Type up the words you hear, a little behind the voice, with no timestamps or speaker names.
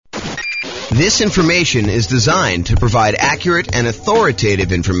This information is designed to provide accurate and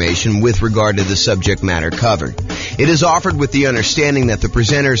authoritative information with regard to the subject matter covered. It is offered with the understanding that the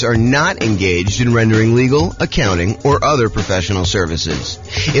presenters are not engaged in rendering legal, accounting, or other professional services.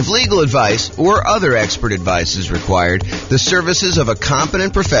 If legal advice or other expert advice is required, the services of a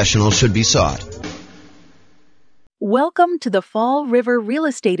competent professional should be sought. Welcome to the Fall River Real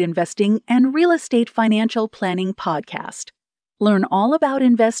Estate Investing and Real Estate Financial Planning Podcast. Learn all about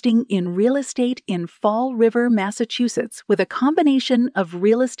investing in real estate in Fall River, Massachusetts, with a combination of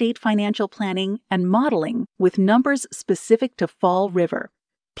real estate financial planning and modeling with numbers specific to Fall River,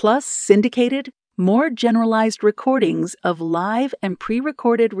 plus syndicated, more generalized recordings of live and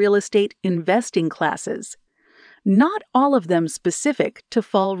pre-recorded real estate investing classes. Not all of them specific to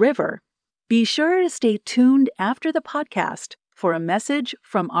Fall River. Be sure to stay tuned after the podcast for a message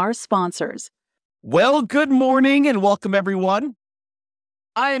from our sponsors. Well, good morning and welcome, everyone.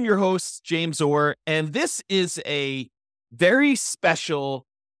 I am your host, James Orr, and this is a very special,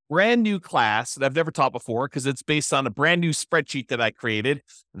 brand new class that I've never taught before because it's based on a brand new spreadsheet that I created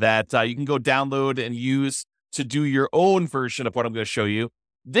that you can go download and use to do your own version of what I'm going to show you.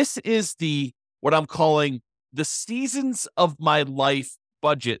 This is what I'm calling the Seasons of My Life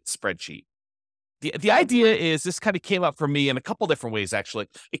budget spreadsheet. The idea is this kind of came up for me in a couple different ways, actually.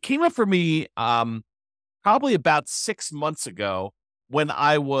 It came up for me probably about 6 months ago when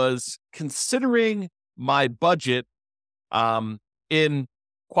I was considering my budget in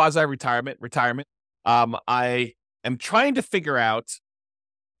quasi-retirement. I am trying to figure out,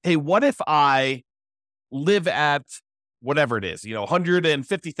 hey, what if I live at whatever it is,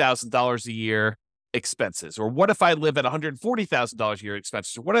 $150,000 a year expenses, or what if I live at $140,000 a year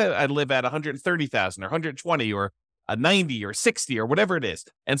expenses, or what if I live at $130,000 or 120 or a 90 or 60 or whatever it is.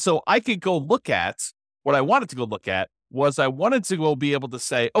 And so I could go look at what I wanted to go look at was I wanted to go be able to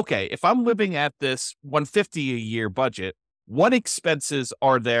say, okay, if I'm living at this $150 a year budget, what expenses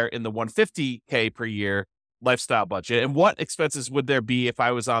are there in the $150K per year lifestyle budget? And what expenses would there be if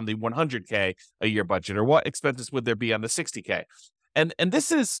I was on the $100K a year budget? Or what expenses would there be on the $60K? And this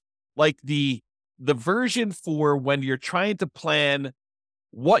is like the version for when you're trying to plan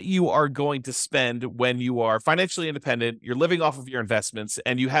what you are going to spend when you are financially independent, you're living off of your investments,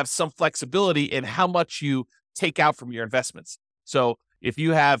 and you have some flexibility in how much you take out from your investments. So if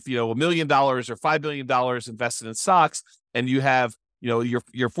you have, $1 million or $5 million invested in stocks, and you have, your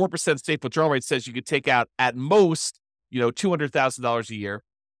 4% safe withdrawal rate says you could take out at most, $200,000 a year.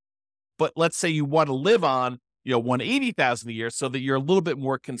 But let's say you want to live on, $180,000 a year so that you're a little bit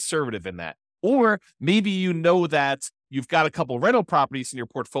more conservative in that. Or maybe you know that you've got a couple rental properties in your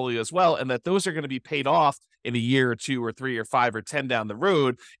portfolio as well, and that those are going to be paid off in a year or 2 or 3 or 5 or 10 down the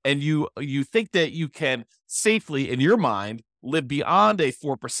road. And you think that you can safely, in your mind, live beyond a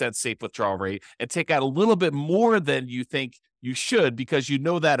 4% safe withdrawal rate and take out a little bit more than you think you should, because you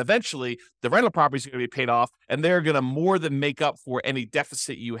know that eventually the rental properties are going to be paid off and they're going to more than make up for any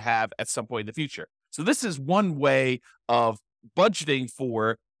deficit you have at some point in the future. So this is one way of budgeting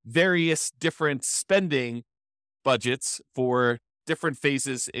for various different spending budgets for different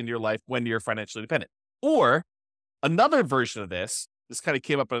phases in your life when you're financially independent. Or another version of this kind of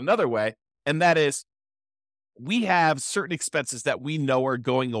came up in another way, and that is we have certain expenses that we know are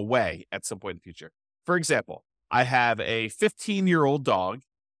going away at some point in the future. For example, I have a 15-year-old dog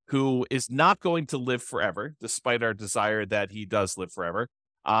who is not going to live forever, despite our desire that he does live forever.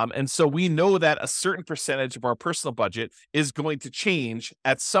 And so we know that a certain percentage of our personal budget is going to change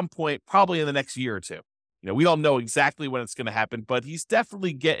at some point, probably in the next year or two. We don't know exactly when it's going to happen, but he's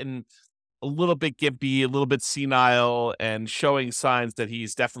definitely getting a little bit gimpy, a little bit senile, and showing signs that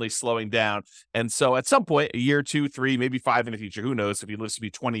he's definitely slowing down. And so at some point, a year, 2, 3, maybe 5 in the future, who knows if he lives to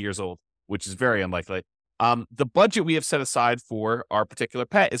be 20 years old, which is very unlikely. The budget we have set aside for our particular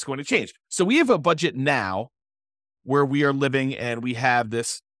pet is going to change. So we have a budget now where we are living and we have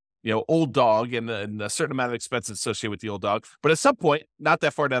this, old dog and a certain amount of expenses associated with the old dog. But at some point, not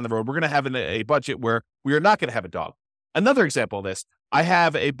that far down the road, we're going to have a budget where we are not going to have a dog. Another example of this, I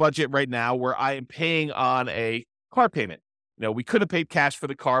have a budget right now where I am paying on a car payment. We could have paid cash for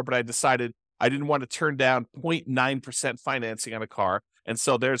the car, but I decided I didn't want to turn down 0.9% financing on a car. And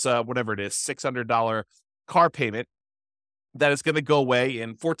so there's whatever it is, $600 car payment that is going to go away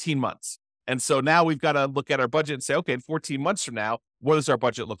in 14 months. And so now we've got to look at our budget and say, okay, in 14 months from now, what does our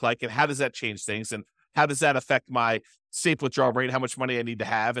budget look like? And how does that change things? And how does that affect my safe withdrawal rate, how much money I need to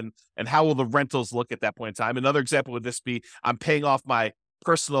have, and how will the rentals look at that point in time? Another example would this be, I'm paying off my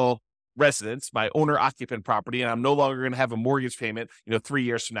personal residence, my owner occupant property, and I'm no longer going to have a mortgage payment, 3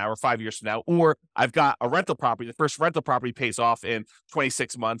 years from now or 5 years from now, or I've got a rental property. The first rental property pays off in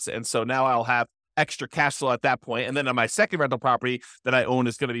 26 months. And so now I'll have extra cash flow at that point. And then on my second rental property that I own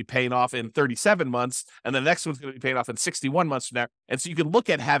is going to be paying off in 37 months. And the next one's going to be paying off in 61 months from now. And so you can look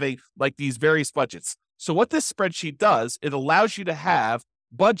at having like these various budgets. So what this spreadsheet does, it allows you to have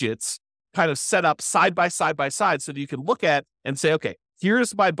budgets kind of set up side by side so that you can look at and say, okay,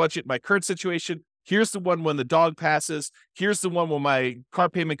 here's my budget, my current situation. Here's the one when the dog passes. Here's the one when my car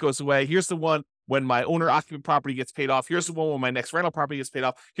payment goes away. Here's the one when my owner occupant property gets paid off. Here's the one when my next rental property gets paid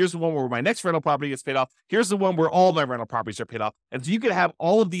off. Here's the one where my next rental property gets paid off. Here's the one where all my rental properties are paid off. And so you can have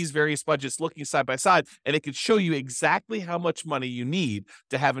all of these various budgets looking side by side, and it can show you exactly how much money you need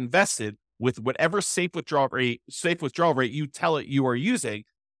to have invested with whatever safe withdrawal rate you tell it you are using.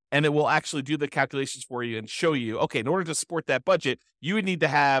 And it will actually do the calculations for you and show you, okay, in order to support that budget, you would need to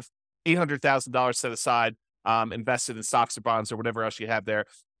have $800,000 set aside, invested in stocks or bonds or whatever else you have there,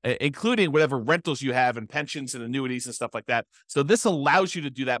 including whatever rentals you have and pensions and annuities and stuff like that. So this allows you to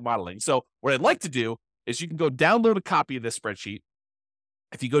do that modeling. So what I'd like to do is you can go download a copy of this spreadsheet.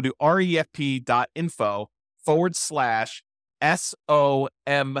 If you go to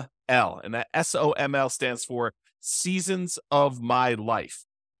refp.info/SOML, and that SOML stands for Seasons of My Life.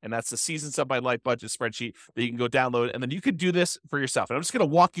 And that's the Seasons of My Life budget spreadsheet that you can go download. And then you could do this for yourself. And I'm just going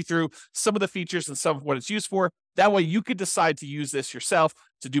to walk you through some of the features and some of what it's used for. That way you could decide to use this yourself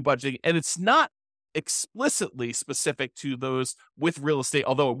to do budgeting. And it's not explicitly specific to those with real estate,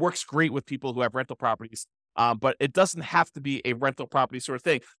 although it works great with people who have rental properties. But it doesn't have to be a rental property sort of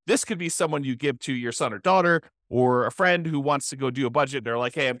thing. This could be someone you give to your son or daughter or a friend who wants to go do a budget. They're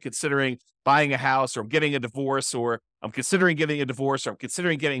like, hey, I'm considering buying a house, or I'm getting a divorce, or I'm considering getting a divorce, or I'm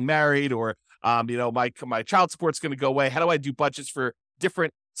considering getting married, or, my child support's going to go away. How do I do budgets for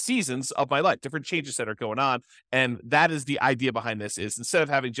different seasons of my life, different changes that are going on? And that is the idea behind this, is instead of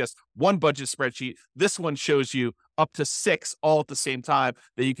having just one budget spreadsheet, this one shows you up to 6 all at the same time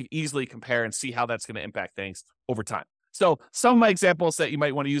that you can easily compare and see how that's going to impact things over time. So some of my examples that you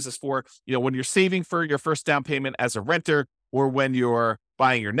might want to use this for, when you're saving for your first down payment as a renter, or when you're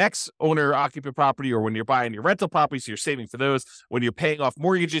buying your next owner occupant property, or when you're buying your rental property, so you're saving for those. When you're paying off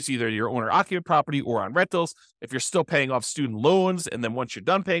mortgages, either your owner occupant property or on rentals, if you're still paying off student loans, and then once you're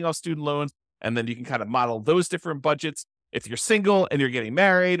done paying off student loans, and then you can kind of model those different budgets. If you're single and you're getting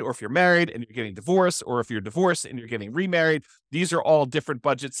married, or if you're married and you're getting divorced, or if you're divorced and you're getting remarried, these are all different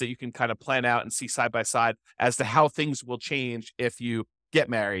budgets that you can kind of plan out and see side by side as to how things will change if you get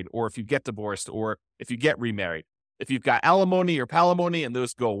married, or if you get divorced, or if you get remarried. If you've got alimony or palimony and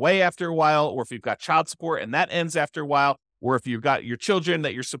those go away after a while, or if you've got child support and that ends after a while, or if you've got your children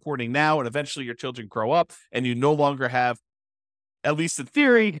that you're supporting now and eventually your children grow up and you no longer have, at least in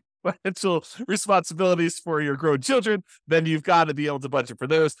theory, financial responsibilities for your grown children, then you've got to be able to budget for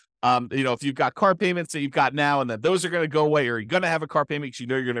those. If you've got car payments that you've got now and then those are going to go away, or you're going to have a car payment because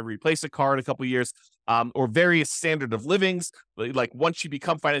you're going to replace a car in a couple of years, or various standard of livings, like once you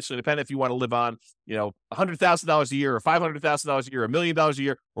become financially independent, if you want to live on, $100,000 a year, or $500,000 a year, $1 million a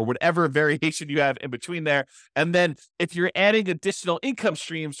year, or whatever variation you have in between there. And then if you're adding additional income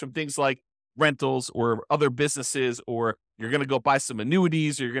streams from things like rentals or other businesses, or you're going to go buy some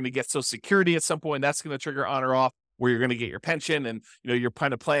annuities, or you're going to get Social Security at some point, that's going to trigger on or off, where you're going to get your pension. And, you're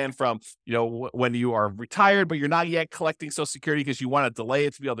kind of plan from, when you are retired, but you're not yet collecting Social Security because you want to delay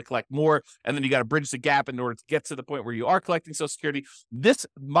it to be able to collect more. And then you got to bridge the gap in order to get to the point where you are collecting Social Security. This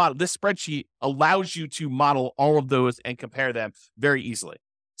spreadsheet allows you to model all of those and compare them very easily.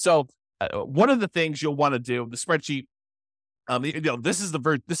 So one of the things you'll want to do, the spreadsheet, this is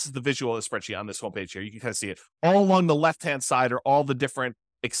the visual of the spreadsheet on this homepage here. You can kind of see it all along the left-hand side are all the different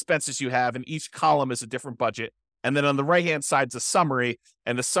expenses you have, and each column is a different budget. And then on the right-hand side is a summary,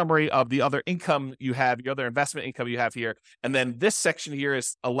 and the summary of the other income you have, your other investment income you have here. And then this section here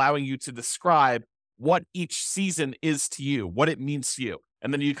is allowing you to describe what each season is to you, what it means to you.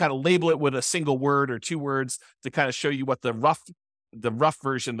 And then you kind of label it with a single word or 2 words to kind of show you what the rough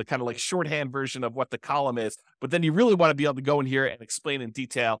version, the kind of like shorthand version of what the column is. But then you really want to be able to go in here and explain in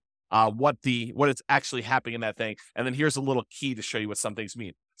detail what is actually happening in that thing. And then here's a little key to show you what some things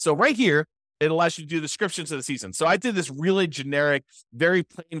mean. So right here, it allows you to do descriptions of the season. So I did this really generic, very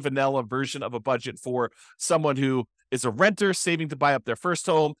plain vanilla version of a budget for someone who is a renter saving to buy up their first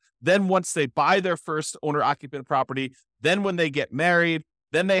home. Then once they buy their first owner occupant property, then when they get married,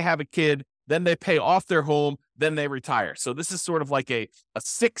 then they have a kid, then they pay off their home, then they retire. So this is sort of like a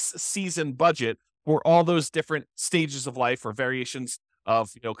 6-season budget for all those different stages of life, or variations of,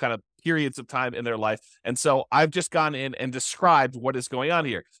 kind of periods of time in their life. And so I've just gone in and described what is going on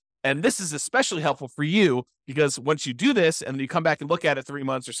here. And this is especially helpful for you because once you do this and then you come back and look at it 3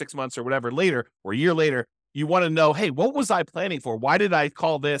 months or 6 months or whatever later, or a year later, you want to know, hey, what was I planning for? Why did I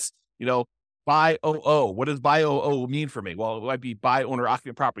call this, buy OO? What does buy OO mean for me? Well, it might be buy owner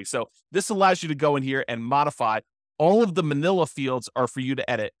occupant property. So this allows you to go in here and modify. All of the manila fields are for you to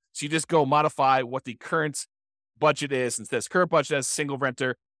edit. So you just go modify what the current budget is. And says current budget as single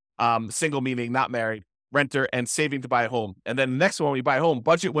renter, single meaning not married, renter, and saving to buy a home. And then the next one, when you buy a home,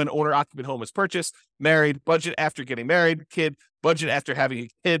 budget when owner occupant home is purchased, married, budget after getting married, kid, budget after having a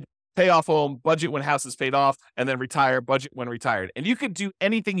kid, pay off home, budget when house is paid off, and then retire, budget when retired. And you can do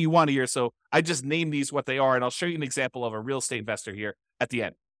anything you want here. So I just named these what they are, and I'll show you an example of a real estate investor here at the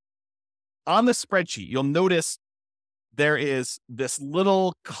end. On the spreadsheet, you'll notice there is this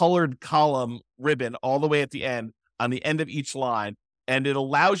little colored column ribbon all the way at the end, on the end of each line, and it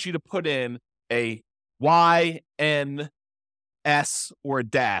allows you to put in a Y, N, S, or a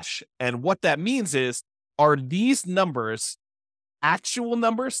dash. And what that means is, are these numbers actual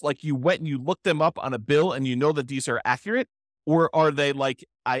numbers, like you went and you looked them up on a bill and you know that these are accurate? Or are they like,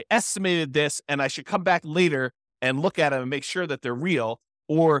 I estimated this and I should come back later and look at them and make sure that they're real?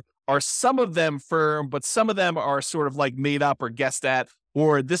 Or are some of them firm, but some of them are sort of like made up or guessed at,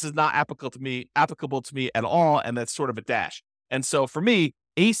 or this is not applicable to me at all, and that's sort of a dash. And so for me,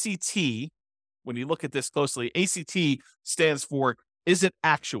 ACT, when you look at this closely, ACT stands for, is it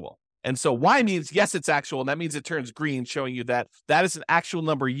actual? And so Y means, yes, it's actual. And that means it turns green, showing you that that is an actual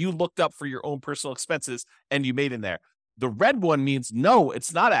number you looked up for your own personal expenses and you made in there. The red one means, no,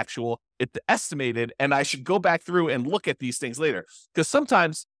 it's not actual. It's estimated. And I should go back through and look at these things later. Because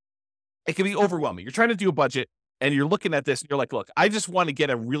sometimes it can be overwhelming. You're trying to do a budget and you're looking at this and you're like, look, I just want to get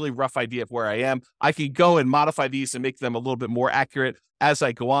a really rough idea of where I am. I can go and modify these and make them a little bit more accurate as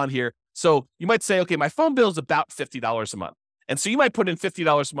I go on here. So you might say, okay, my phone bill is about $50 a month. And so you might put in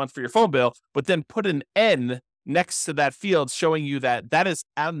 $50 a month for your phone bill, but then put an N next to that field showing you that that is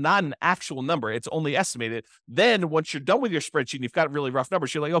not an actual number. It's only estimated. Then once you're done with your spreadsheet and you've got really rough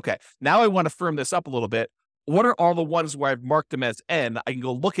numbers, you're like, okay, now I want to firm this up a little bit. What are all the ones where I've marked them as N? I can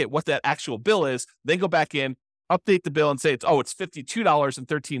go look at what that actual bill is, then go back in, update the bill and say it's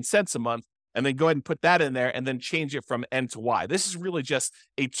 $52.13 a month. And then go ahead and put that in there and then change it from N to Y. This is really just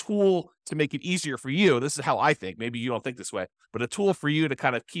a tool to make it easier for you. This is how I think. Maybe you don't think this way, but a tool for you to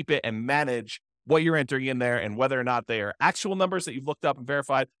kind of keep it and manage what you're entering in there and whether or not they are actual numbers that you've looked up and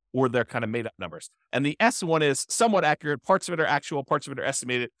verified or they're kind of made up numbers. And the S one is somewhat accurate. Parts of it are actual, parts of it are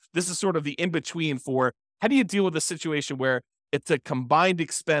estimated. This is sort of the in-between for how do you deal with a situation where it's a combined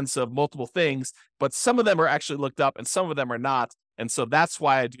expense of multiple things, but some of them are actually looked up and some of them are not. And so that's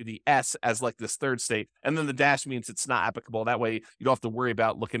why I do the S as like this third state. And then the dash means it's not applicable. That way you don't have to worry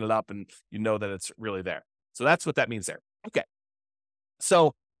about looking it up and you know that it's really there. So that's what that means there. Okay.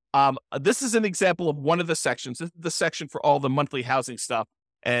 So this is an example of one of the sections. This is the section for all the monthly housing stuff.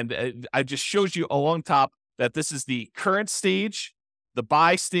 And I just showed you along top that this is the current stage, the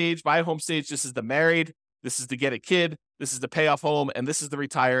buy home stage. This is the married. This is to get a kid. This is the pay off home. And this is the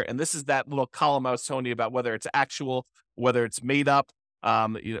retire. And this is that little column I was telling you about, whether it's actual, whether it's made up,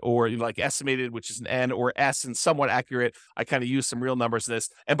 or like estimated, which is an N, or S and somewhat accurate. I kind of use some real numbers in this.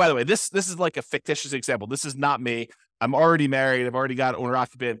 And by the way, this is like a fictitious example. This is not me. I'm already married. I've already got owner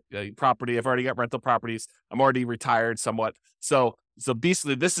occupant property. I've already got rental properties. I'm already retired somewhat. So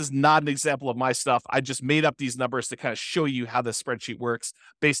basically, this is not an example of my stuff. I just made up these numbers to kind of show you how the spreadsheet works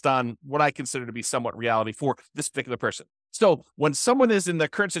based on what I consider to be somewhat reality for this particular person. So when someone is in the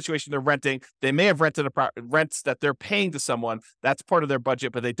current situation, they're renting, they may have rented rents that they're paying to someone. That's part of their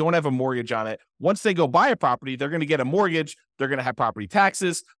budget, but they don't have a mortgage on it. Once they go buy a property, they're going to get a mortgage. They're going to have property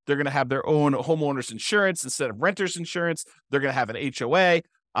taxes. They're going to have their own homeowner's insurance instead of renter's insurance. They're going to have an HOA.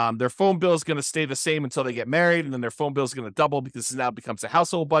 Their phone bill is going to stay the same until they get married, and then their phone bill is going to double because it now becomes a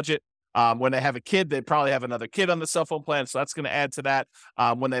household budget. When they have a kid, they probably have another kid on the cell phone plan, so that's going to add to that.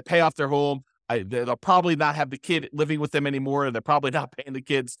 When they pay off their home, they'll probably not have the kid living with them anymore. They're probably not paying the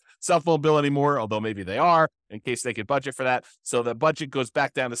kid's cell phone bill anymore, although maybe they are, in case they could budget for that. So the budget goes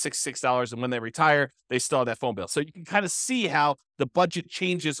back down to $66, and when they retire, they still have that phone bill. So you can kind of see how the budget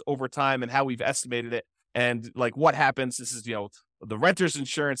changes over time and how we've estimated it. And like what happens, this is, the renter's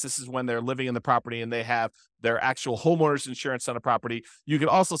insurance. This is when they're living in the property and they have their actual homeowner's insurance on the property. You can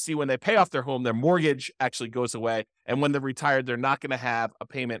also see when they pay off their home, their mortgage actually goes away. And when they're retired, they're not going to have a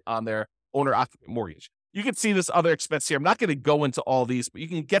payment on their owner occupant mortgage. You can see this other expense here. I'm not going to go into all these, but you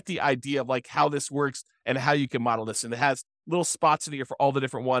can get the idea of like how this works and how you can model this. And it has little spots in here for all the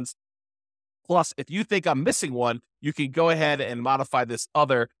different ones. Plus, if you think I'm missing one, you can go ahead and modify this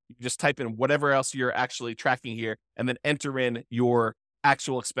other. You can just type in whatever else you're actually tracking here and then enter in your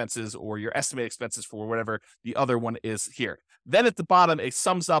actual expenses or your estimated expenses for whatever the other one is here. Then at the bottom, it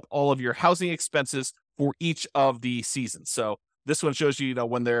sums up all of your housing expenses for each of the seasons. So this one shows you,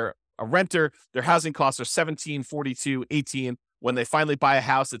 when they're a renter, their housing costs are 17, 42, 18. When they finally buy a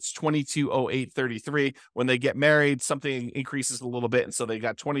house, it's 22, 08, 33. When they get married, something increases a little bit. And so they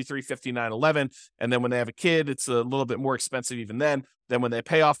got 23, 59, 11. And then when they have a kid, it's a little bit more expensive even then. Then when they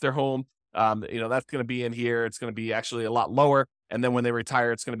pay off their home, that's going to be in here. It's going to be actually a lot lower. And then when they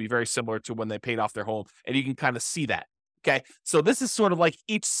retire, it's going to be very similar to when they paid off their home. And you can kind of see that. Okay. So this is sort of like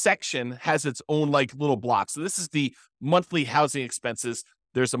each section has its own like little block. So this is the monthly housing expenses.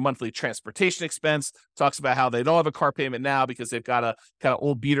 There's a monthly transportation expense. Talks about how they don't have a car payment now because they've got a kind of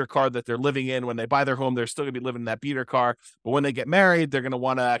old beater car that they're living in. When they buy their home, they're still going to be living in that beater car. But when they get married, they're going to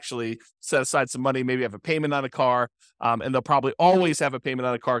want to actually set aside some money, maybe have a payment on a car. And they'll probably always have a payment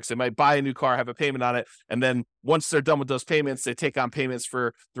on a car because they might buy a new car, have a payment on it. And then once they're done with those payments, they take on payments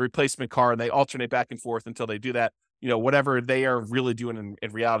for the replacement car and they alternate back and forth until they do that. Whatever they are really doing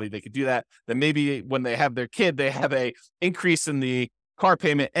in reality, they could do that. Then maybe when they have their kid, they have a increase in the car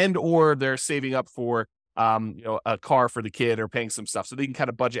payment and or they're saving up for a car for the kid or paying some stuff. So they can kind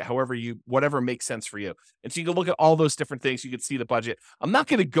of budget whatever makes sense for you. And so you can look at all those different things. You can see the budget. I'm not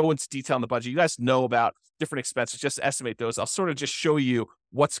going to go into detail on the budget. You guys know about different expenses. Just estimate those. I'll sort of just show you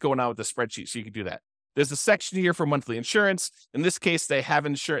what's going on with the spreadsheet so you can do that. There's a section here for monthly insurance. In this case, they have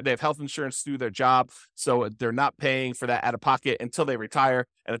health insurance through their job. So they're not paying for that out of pocket until they retire.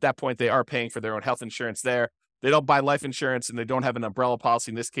 And at that point, they are paying for their own health insurance there. They don't buy life insurance and they don't have an umbrella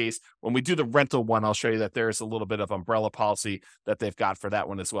policy in this case. When we do the rental one, I'll show you that there's a little bit of umbrella policy that they've got for that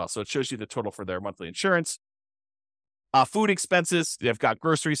one as well. So it shows you the total for their monthly insurance. Food expenses, they've got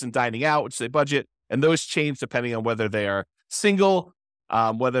groceries and dining out, which they budget. And those change depending on whether they are single,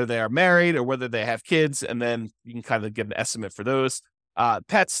 whether they are married, or whether they have kids. And then you can kind of get an estimate for those.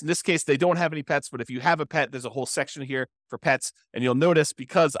 Pets, in this case, they don't have any pets, but if you have a pet, there's a whole section here for pets. And you'll notice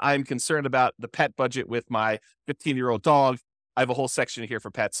because I'm concerned about the pet budget with my 15-year-old dog, I have a whole section here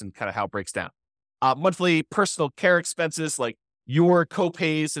for pets and kind of how it breaks down. Monthly personal care expenses, like your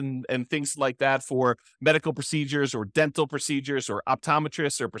copays and things like that for medical procedures or dental procedures or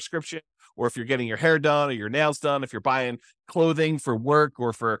optometrists or prescription, or if you're getting your hair done or your nails done, if you're buying clothing for work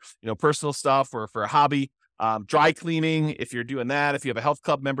or for personal stuff or for a hobby. Dry cleaning, if you're doing that, if you have a health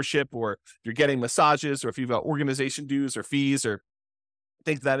club membership or you're getting massages or if you've got organization dues or fees or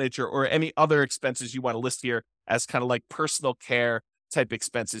things of that nature, or any other expenses you want to list here as kind of like personal care type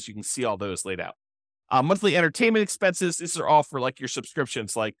expenses, you can see all those laid out. Monthly entertainment expenses, these are all for like your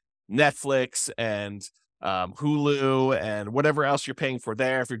subscriptions like Netflix and Hulu and whatever else you're paying for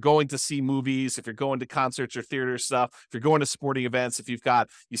there. If you're going to see movies, if you're going to concerts or theater stuff, if you're going to sporting events, if you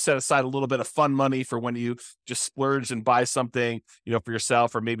set aside a little bit of fun money for when you just splurge and buy something, for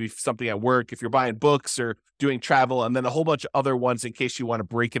yourself or maybe something at work, if you're buying books or doing travel, and then a whole bunch of other ones in case you want to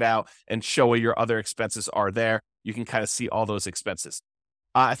break it out and show where your other expenses are there. You can kind of see all those expenses.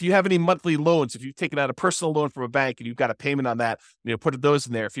 If you have any monthly loans, if you've taken out a personal loan from a bank and you've got a payment on that, put those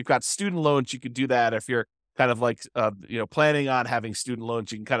in there. If you've got student loans, you could do that. If you're kind of like, planning on having student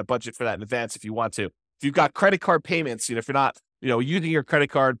loans, you can kind of budget for that in advance if you want to. If you've got credit card payments, if you're not, using your credit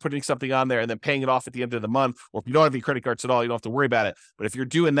card, putting something on there and then paying it off at the end of the month, or if you don't have any credit cards at all, you don't have to worry about it. But if you're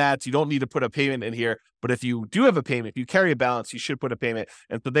doing that, you don't need to put a payment in here. But if you do have a payment, if you carry a balance, you should put a payment.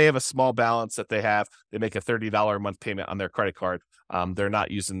 And so they have a small balance that they have. They make a $30 a month payment on their credit card. They're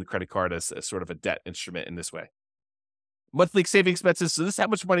not using the credit card as sort of a debt instrument in this way. Monthly saving expenses. So this is how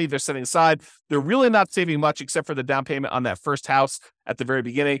much money they're setting aside. They're really not saving much except for the down payment on that first house at the very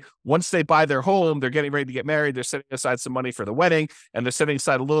beginning. Once they buy their home, they're getting ready to get married. They're setting aside some money for the wedding, and they're setting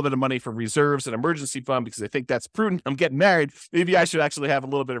aside a little bit of money for reserves and emergency fund because they think that's prudent. I'm getting married. Maybe I should actually have a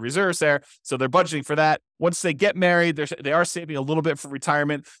little bit of reserves there. So they're budgeting for that. Once they get married, they are saving a little bit for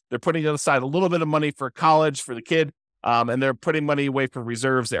retirement. They're putting aside a little bit of money for college for the kid. And they're putting money away for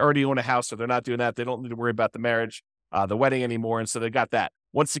reserves. They already own a house, so they're not doing that. They don't need to worry about the marriage, the wedding anymore. And so they got that.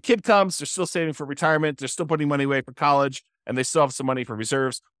 Once the kid comes, they're still saving for retirement. They're still putting money away for college, and they still have some money for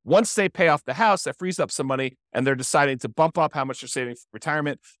reserves. Once they pay off the house, that frees up some money, and they're deciding to bump up how much they're saving for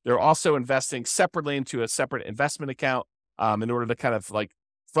retirement. They're also investing separately into a separate investment account in order to kind of like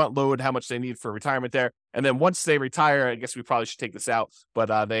front load how much they need for retirement there. And then once they retire, I guess we probably should take this out,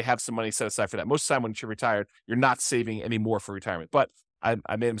 but they have some money set aside for that. Most of the time when you're retired, you're not saving any more for retirement. But I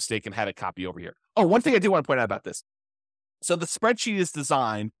made a mistake and had a copy over here. Oh, one thing I do want to point out about this. So the spreadsheet is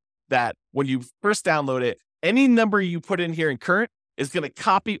designed that when you first download it, any number you put in here in current is going to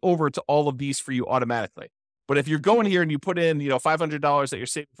copy over to all of these for you automatically. But if you're going here and you put in, $500 that you're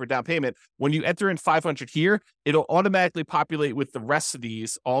saving for down payment, when you enter in 500 here, it'll automatically populate with the rest of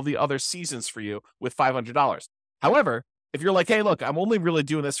these, all the other seasons for you with $500. However, if you're like, hey, look, I'm only really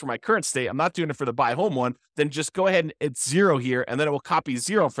doing this for my current state, I'm not doing it for the buy home one, then just go ahead and it's 0 here, and then it will copy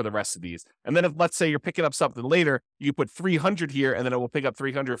 0 for the rest of these. And then if, let's say, you're picking up something later, you put 300 here, and then it will pick up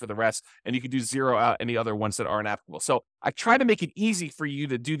 300 for the rest, and you can do 0 out any other ones that aren't applicable. So I try to make it easy for you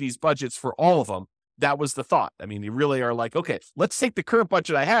to do these budgets for all of them. That was the thought. I mean, you really are like, okay, let's take the current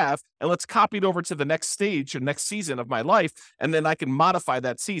budget I have and let's copy it over to the next stage or next season of my life. And then I can modify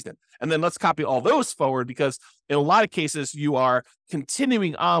that season. And then let's copy all those forward, because in a lot of cases, you are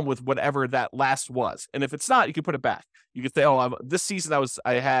continuing on with whatever that last was. And if it's not, you can put it back. You could say, oh, this season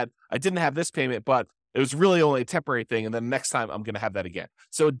I didn't have this payment, but it was really only a temporary thing. And then next time I'm going to have that again.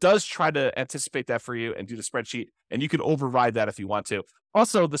 So it does try to anticipate that for you and do the spreadsheet, and you can override that if you want to.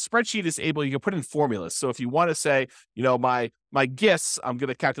 Also, the spreadsheet is able, you can put in formulas. So if you want to say, my gifts, I'm going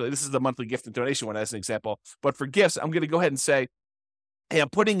to calculate, this is the monthly gift and donation one as an example. But for gifts, I'm going to go ahead and say, hey, I'm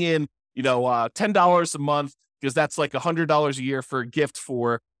putting in, $10 a month, because that's like $100 a year for a gift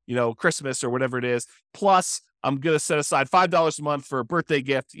for, Christmas or whatever it is. Plus, I'm going to set aside $5 a month for a birthday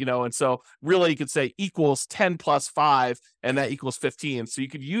gift, and so really you could say equals 10 plus 5, and that equals 15. So you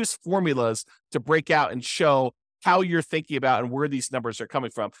could use formulas to break out and show how you're thinking about and where these numbers are coming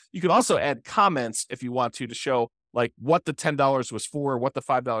from. You can also add comments if you want to show like what the $10 was for, what the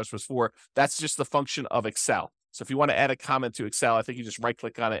 $5 was for. That's just the function of Excel. So if you want to add a comment to Excel, I think you just right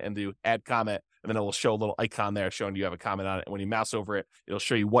click on it and do add comment, and then it will show a little icon there showing you have a comment on it. And when you mouse over it, it'll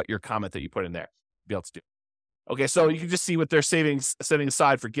show you what your comment that you put in there be able to do. Okay, so you can just see what they're setting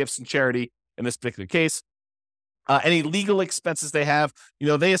aside for gifts and charity in this particular case. Any legal expenses they have,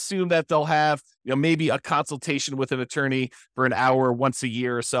 they assume that they'll have, maybe a consultation with an attorney for an hour once a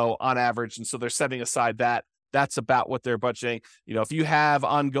year or so on average. And so they're setting aside that. That's about what they're budgeting. If you have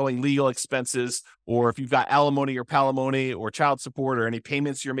ongoing legal expenses, or if you've got alimony or palimony or child support, or any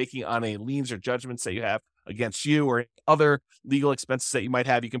payments you're making on any liens or judgments that you have against you, or other legal expenses that you might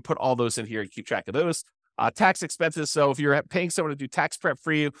have, you can put all those in here and keep track of those. Tax expenses. So if you're paying someone to do tax prep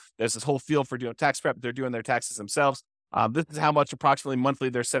for you, there's this whole field for doing tax prep. They're doing their taxes themselves. This is how much approximately monthly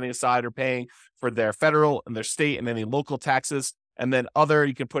they're setting aside or paying for their federal and their state and any local taxes. And then other,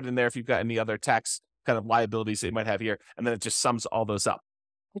 you can put in there if you've got any other tax kind of liabilities that you might have here. And then it just sums all those up.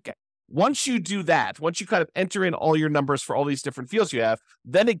 Okay. Once you do that, once you kind of enter in all your numbers for all these different fields you have,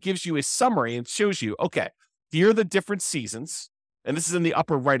 then it gives you a summary and shows you, okay, here are the different seasons. And this is in the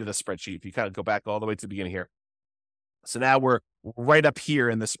upper right of the spreadsheet. If you kind of go back all the way to the beginning here. So now we're right up here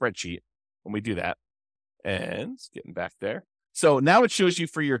in the spreadsheet when we do that. And it's getting back there. So now it shows you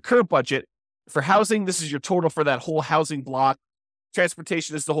for your current budget. For housing, this is your total for that whole housing block.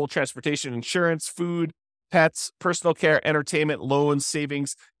 Transportation is the whole transportation, insurance, food, pets, personal care, entertainment, loans,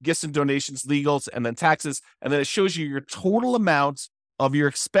 savings, gifts and donations, legals, and then taxes. And then it shows you your total amount of your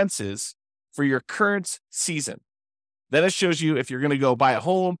expenses for your current season. Then it shows you if you're going to go buy a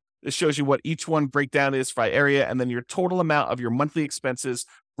home, it shows you what each one breakdown is by area, and then your total amount of your monthly expenses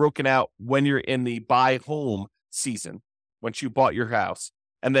broken out when you're in the buy home season, once you bought your house.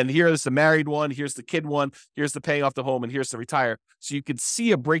 And then here's the married one, here's the kid one, here's the paying off the home, and here's the retire. So you can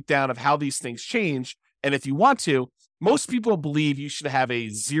see a breakdown of how these things change. And if you want to, most people believe you should have a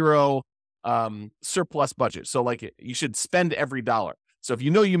 0 surplus budget. So like you should spend every dollar. So if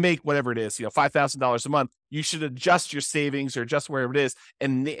you make whatever it is, $5,000 a month, you should adjust your savings or adjust wherever it is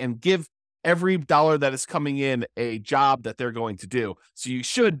and give every dollar that is coming in a job that they're going to do. So you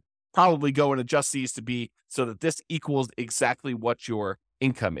should probably go and adjust these to be so that this equals exactly what your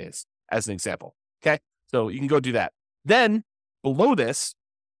income is, as an example. Okay. So you can go do that. Then below this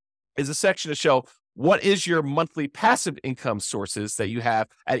is a section to show what is your monthly passive income sources that you have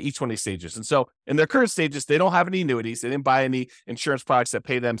at each one of these stages. And so in their current stages, they don't have any annuities. They didn't buy any insurance products that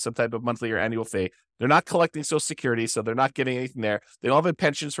pay them some type of monthly or annual fee. They're not collecting Social Security, so they're not getting anything there. They don't have any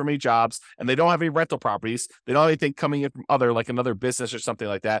pensions from any jobs, and they don't have any rental properties. They don't have anything coming in from like another business or something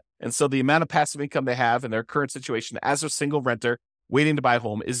like that. And so the amount of passive income they have in their current situation as a single renter waiting to buy a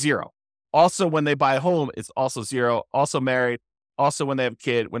home is 0. Also, when they buy a home, it's also 0. Also married. Also, when they have a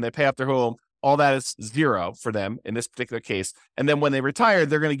kid, when they pay off their home, all that is 0 for them in this particular case. And then when they retire,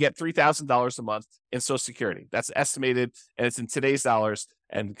 they're going to get $3,000 a month in Social Security. That's estimated, and it's in today's dollars.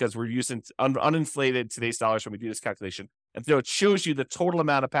 And because we're using uninflated today's dollars when we do this calculation. And so it shows you the total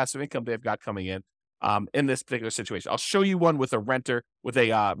amount of passive income they've got coming in this particular situation. I'll show you one with a renter, with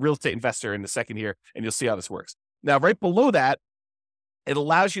a real estate investor in a second here, and you'll see how this works. Now, right below that, it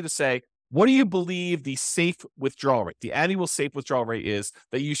allows you to say, what do you believe the safe withdrawal rate, the annual safe withdrawal rate is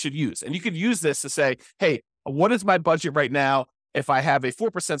that you should use? And you could use this to say, hey, what is my budget right now if I have a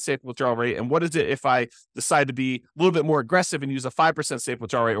 4% safe withdrawal rate? And what is it if I decide to be a little bit more aggressive and use a 5% safe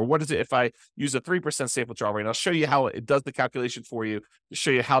withdrawal rate? Or what is it if I use a 3% safe withdrawal rate? And I'll show you how it does the calculation for you to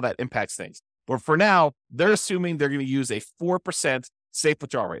show you how that impacts things. But for now, they're assuming they're going to use a 4% safe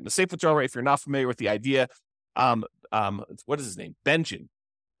withdrawal rate. And the safe withdrawal rate, if you're not familiar with the idea, what is his name? Benjamin.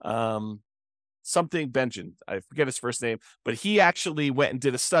 Something Benjamin. I forget his first name, but he actually went and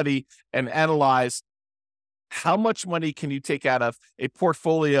did a study and analyzed how much money can you take out of a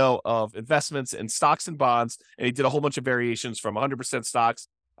portfolio of investments in stocks and bonds. And he did a whole bunch of variations from 100% stocks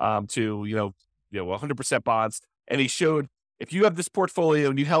to 100% bonds. And he showed if you have this portfolio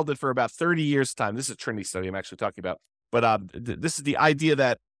and you held it for about 30 years time, this is a Trinity study I'm actually talking about, but this is the idea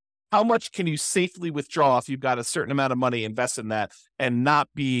that how much can you safely withdraw if you've got a certain amount of money invested in that and not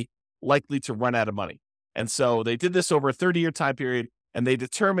be likely to run out of money. And so they did this over a 30-year time period, and they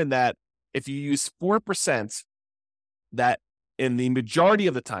determined that if you use 4%, that in the majority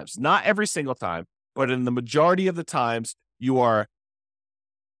of the times, not every single time, but in the majority of the times, you are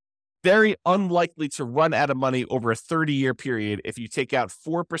very unlikely to run out of money over a 30-year period if you take out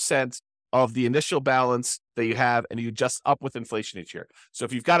 4% of the initial balance that you have and you adjust up with inflation each year. So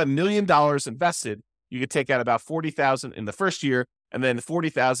if you've got $1 million invested, you could take out about $40,000 in the first year, and then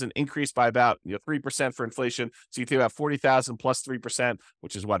 $40,000 increased by about 3% for inflation. So you think about $40,000 plus 3%,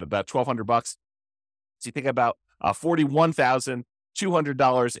 which is what, about $1,200. So you think about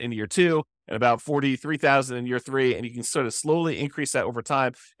 $41,200 in year two, and about $43,000 in year three, and you can sort of slowly increase that over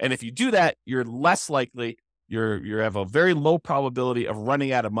time. And if you do that, you're less likely, you have a very low probability of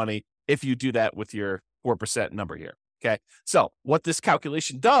running out of money if you do that with your 4% number here. Okay. So what this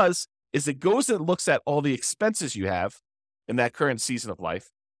calculation does is it goes and looks at all the expenses you have in that current season of life,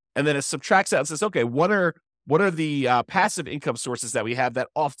 and then it subtracts out and says, okay, what are the passive income sources that we have that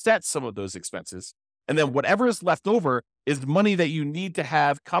offset some of those expenses? And then whatever is left over is money that you need to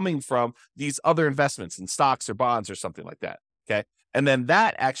have coming from these other investments in stocks or bonds or something like that. Okay. And then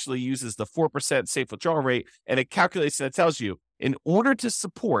that actually uses the 4% safe withdrawal rate, and it calculates and it tells you, in order to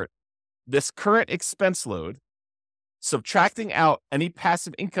support this current expense load, subtracting out any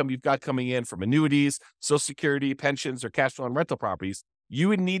passive income you've got coming in from annuities, Social Security, pensions, or cash flow and rental properties, you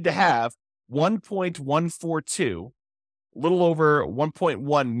would need to have $1.142, a little over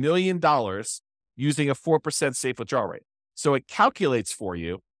 $1.1 million using a 4% safe withdrawal rate. So it calculates for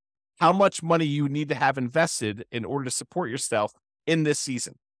you how much money you need to have invested in order to support yourself in this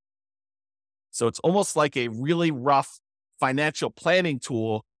season. So it's almost like a really rough financial planning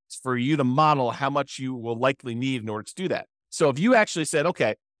tool for you to model how much you will likely need in order to do that. So if you actually said,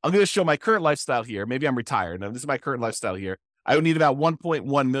 okay, I'm going to show my current lifestyle here. Maybe I'm retired. Now, this is my current lifestyle here. I would need about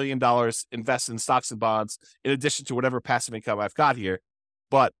 $1.1 million invested in stocks and bonds in addition to whatever passive income I've got here.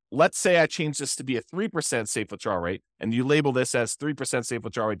 But let's say I change this to be a 3% safe withdrawal rate, and you label this as 3% safe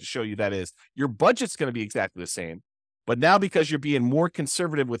withdrawal rate to show you that is. Your budget's going to be exactly the same. But now because you're being more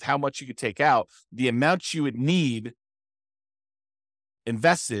conservative with how much you could take out, the amount you would need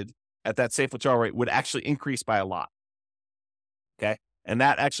invested at that safe withdrawal rate would actually increase by a lot. Okay. And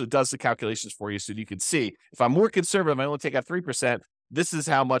that actually does the calculations for you so you can see if I'm more conservative, I only take out 3%, this is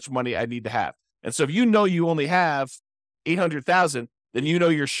how much money I need to have. And so if you know you only have $800,000, then you know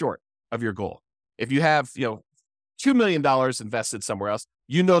you're short of your goal. If you have, $2 million invested somewhere else,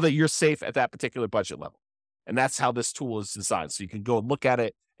 you know that you're safe at that particular budget level. And that's how this tool is designed. So you can go and look at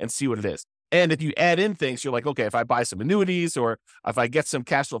it and see what it is. And if you add in things, you're like, okay, if I buy some annuities or if I get some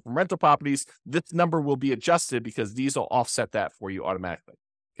cash flow from rental properties, this number will be adjusted because these will offset that for you automatically.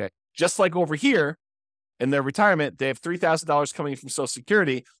 Okay. Just like over here in their retirement, they have $3,000 coming from Social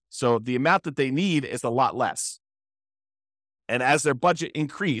Security. So the amount that they need is a lot less. And as their budget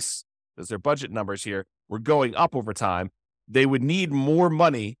increase, as their budget numbers here were going up over time, they would need more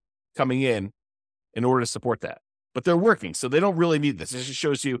money coming in order to support that. But they're working, so they don't really need this. It just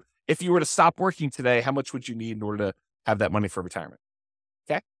shows you if you were to stop working today, how much would you need in order to have that money for retirement?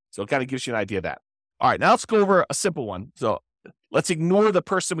 Okay, so it kind of gives you an idea of that. All right, now let's go over a simple one. So let's ignore the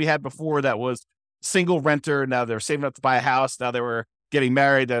person we had before that was single renter. Now they're saving up to buy a house. Now they were getting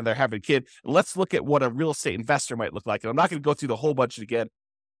married and they're having a kid. And let's look at what a real estate investor might look like. And I'm not going to go through the whole budget again,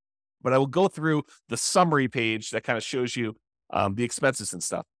 but I will go through the summary page that kind of shows you the expenses and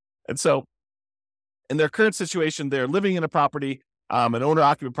stuff. And so in their current situation, they're living in a property, an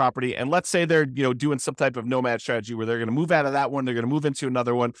owner-occupant property, and let's say they're doing some type of nomad strategy where they're going to move out of that one, they're going to move into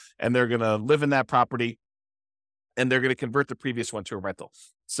another one, and they're going to live in that property, and they're going to convert the previous one to a rental.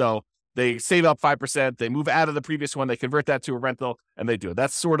 So they save up 5%, they move out of the previous one, they convert that to a rental, and they do it.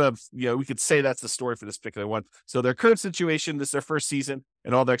 That's sort of, we could say that's the story for this particular one. So their current situation, this is their first season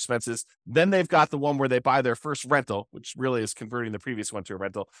and all their expenses. Then they've got the one where they buy their first rental, which really is converting the previous one to a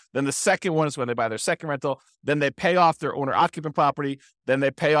rental. Then the second one is when they buy their second rental. Then they pay off their owner-occupant property. Then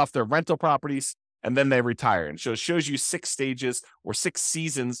they pay off their rental properties, and then they retire. And so it shows you 6 stages or 6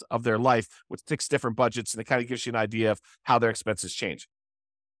 seasons of their life with 6 different budgets, and it kind of gives you an idea of how their expenses change.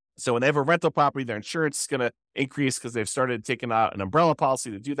 So when they have a rental property, their insurance is going to increase because they've started taking out an umbrella policy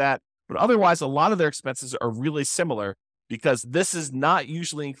to do that. But otherwise, a lot of their expenses are really similar because this is not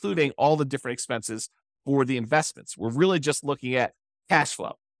usually including all the different expenses for the investments. We're really just looking at cash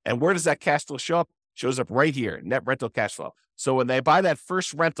flow. And where does that cash flow show up? Shows up right here, net rental cash flow. So when they buy that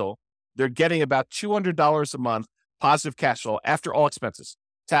first rental, they're getting about $200 a month positive cash flow after all expenses,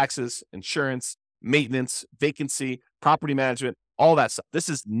 taxes, insurance, maintenance, vacancy, property management, all that stuff. This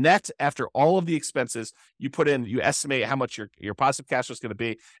is net after all of the expenses you put in. You estimate how much your positive cash flow is going to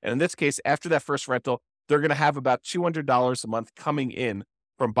be. And in this case, after that first rental, they're going to have about $200 a month coming in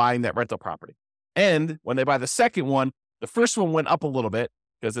from buying that rental property. And when they buy the second one, the first one went up a little bit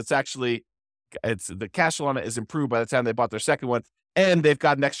because it's the cash flow on it is improved by the time they bought their second one. And they've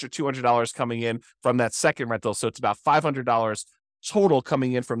got an extra $200 coming in from that second rental. So it's about $500 total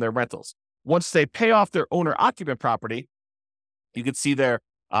coming in from their rentals. Once they pay off their owner-occupant property, you can see their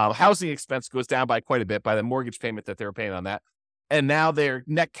housing expense goes down by quite a bit by the mortgage payment that they were paying on that. And now their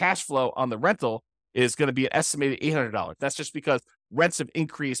net cash flow on the rental is going to be an estimated $800. That's just because rents have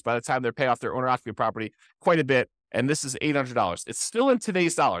increased by the time they pay off their owner-occupant property quite a bit. And this is $800. It's still in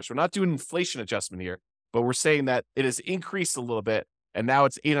today's dollars. We're not doing inflation adjustment here, but we're saying that it has increased a little bit. And now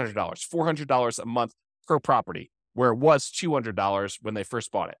it's $800, $400 a month per property, where it was $200 when they first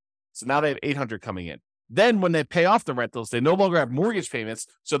bought it. So now they have $800 coming in. Then when they pay off the rentals, they no longer have mortgage payments.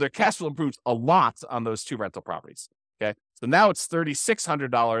 So their cash flow improves a lot on those 2 rental properties. Okay. So now it's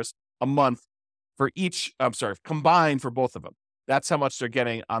 $3,600 a month for each, combined for both of them. That's how much they're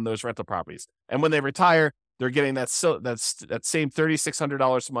getting on those rental properties. And when they retire, they're getting that same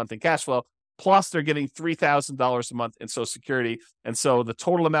 $3,600 a month in cash flow, plus they're getting $3,000 a month in Social Security. And so the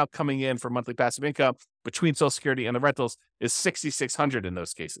total amount coming in for monthly passive income between Social Security and the rentals is $6,600 in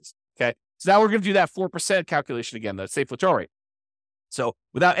those cases. Okay. So now we're going to do that 4% calculation again, the safe withdrawal rate. So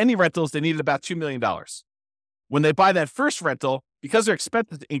without any rentals, they needed about $2 million. When they buy that first rental, because their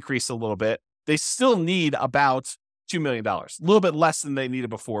expenses increase a little bit, they still need about $2 million, a little bit less than they needed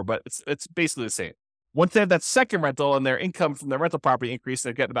before, but it's basically the same. Once they have that second rental and their income from their rental property increase,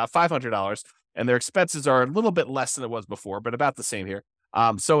 they're getting about $500, and their expenses are a little bit less than it was before, but about the same here.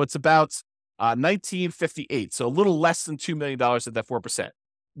 So it's about $1,958, so a little less than $2 million at that 4%.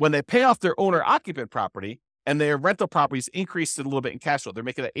 When they pay off their owner-occupant property and their rental properties increased a little bit in cash flow, they're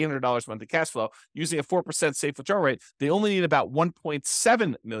making that $800 monthly cash flow using a 4% safe withdrawal rate. They only need about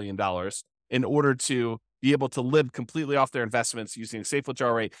 $1.7 million in order to be able to live completely off their investments using a safe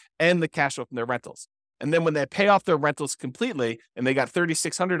withdrawal rate and the cash flow from their rentals. And then when they pay off their rentals completely and they got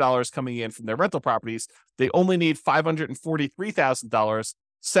 $3,600 coming in from their rental properties, they only need $543,000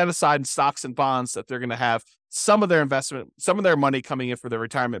 set aside in stocks and bonds that they're going to have some of their investment, some of their money coming in for their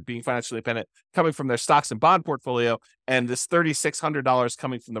retirement, being financially independent, coming from their stocks and bond portfolio, and this $3,600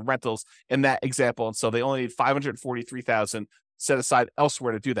 coming from the rentals in that example. And so they only need $543,000 set aside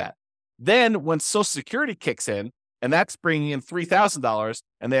elsewhere to do that. Then when Social Security kicks in, and that's bringing in $3,000,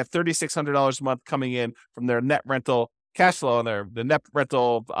 and they have $3,600 a month coming in from their net rental cash flow on net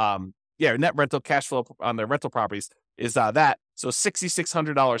rental cash flow on their rental properties is that. So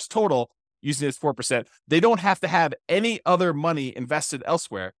 $6,600 total using this 4%. They don't have to have any other money invested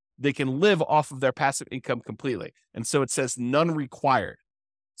elsewhere. They can live off of their passive income completely. And so it says none required.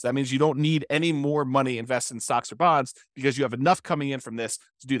 So that means you don't need any more money invested in stocks or bonds because you have enough coming in from this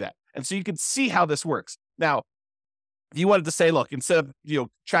to do that. And so you can see how this works. Now, if you wanted to say, look, instead of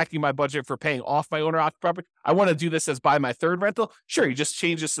tracking my budget for paying off my owner-occupied property, I want to do this as buy my third rental. Sure, you just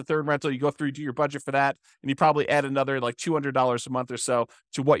change this to third rental. You go through, do your budget for that, and you probably add another like $200 a month or so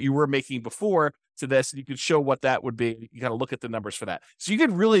to what you were making before to this, and you can show what that would be. You kind of look at the numbers for that. So you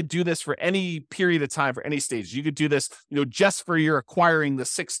could really do this for any period of time, for any stage. You could do this, just for your acquiring the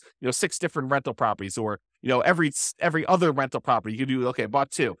six different rental properties, or every other rental property. You could do, okay,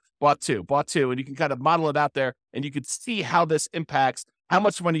 bought two, and you can kind of model it out there, and you could see how this impacts how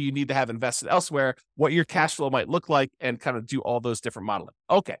much money you need to have invested elsewhere, what your cash flow might look like, and kind of do all those different modeling.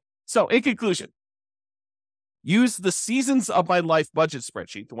 Okay, so in conclusion, use the Seasons of My Life budget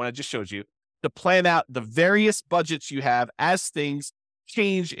spreadsheet, the one I just showed you, to plan out the various budgets you have as things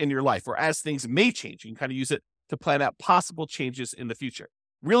change in your life, or as things may change. You can kind of use it to plan out possible changes in the future.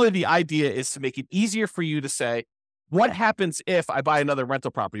 really the idea is to make it easier for you to say, what happens if I buy another rental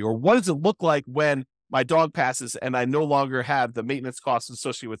property? Or what does it look like when my dog passes and I no longer have the maintenance costs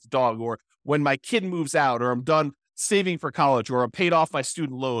associated with the dog? Or when my kid moves out, or I'm done saving for college, or I'm paid off my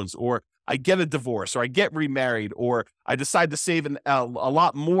student loans, or I get a divorce, or I get remarried, or I decide to save a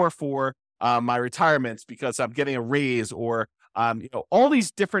lot more for my retirement because I'm getting a raise, or all these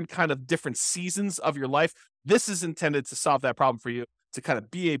different seasons of your life. This is intended to solve that problem for you, to kind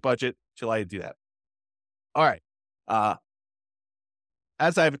of be a budget to allow you to do that. All right.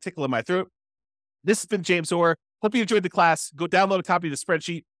 As I have a tickle in my throat, this has been James Orr. Hope you enjoyed the class. Go download a copy of the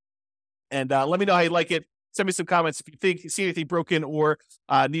spreadsheet and let me know how you like it. Send me some comments if you see anything broken or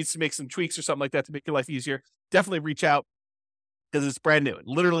needs to make some tweaks or something like that to make your life easier. Definitely reach out because it's brand new.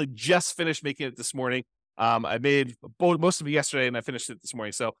 Literally just finished making it this morning. I made most of it yesterday and I finished it this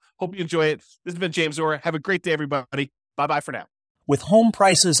morning. So hope you enjoy it. This has been James Orr. Have a great day, everybody. Bye-bye for now. With home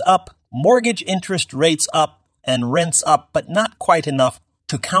prices up, mortgage interest rates up, and rents up, but not quite enough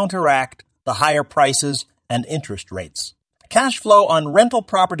to counteract the higher prices and interest rates. Cash flow on rental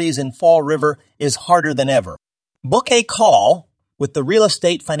properties in Fall River is harder than ever. Book a call with the Real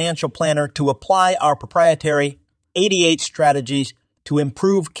Estate Financial Planner to apply our proprietary 88 strategies to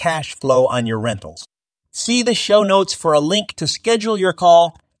improve cash flow on your rentals. See the show notes for a link to schedule your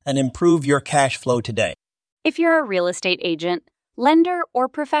call and improve your cash flow today. If you're a real estate agent, lender, or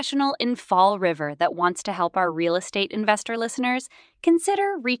professional in Fall River that wants to help our real estate investor listeners,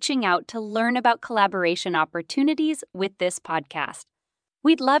 consider reaching out to learn about collaboration opportunities with this podcast.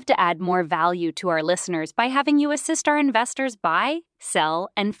 We'd love to add more value to our listeners by having you assist our investors buy, sell,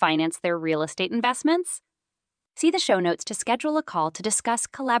 and finance their real estate investments. See the show notes to schedule a call to discuss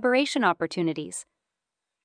collaboration opportunities.